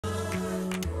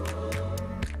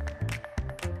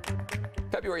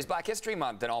February is Black History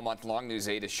Month, and all month long, News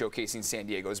 8 is showcasing San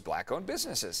Diego's Black-owned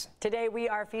businesses. Today we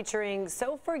are featuring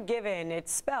So Forgiven.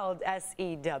 It's spelled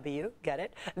S-E-W, get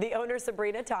it? The owner,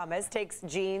 Sabrina Thomas, takes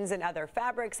jeans and other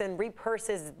fabrics and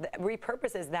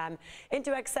repurposes them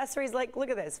into accessories like,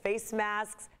 look at this, face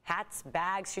masks, hats,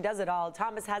 bags. She does it all.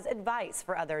 Thomas has advice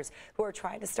for others who are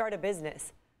trying to start a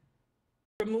business.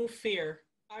 Remove fear.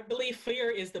 I believe fear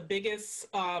is the biggest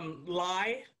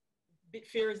lie.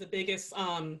 Fear is the biggest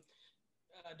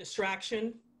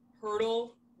distraction,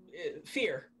 hurdle,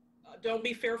 fear. Don't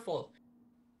be fearful.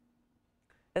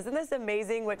 Isn't this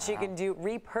amazing what she can do,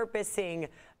 repurposing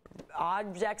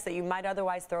objects that you might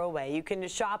otherwise throw away? You can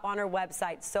shop on her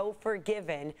website,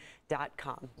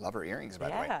 soforgiven.com. Love her earrings, by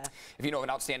the way. If you know of an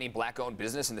outstanding Black-owned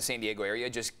business in the San Diego area,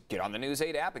 just get on the News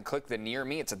 8 app and click the Near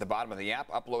Me. It's at the bottom of the app.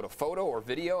 Upload a photo or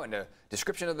video and a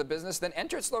description of the business, then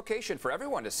enter its location for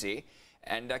everyone to see.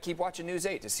 And keep watching News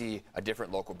 8 to see a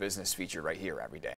different local business feature right here every day.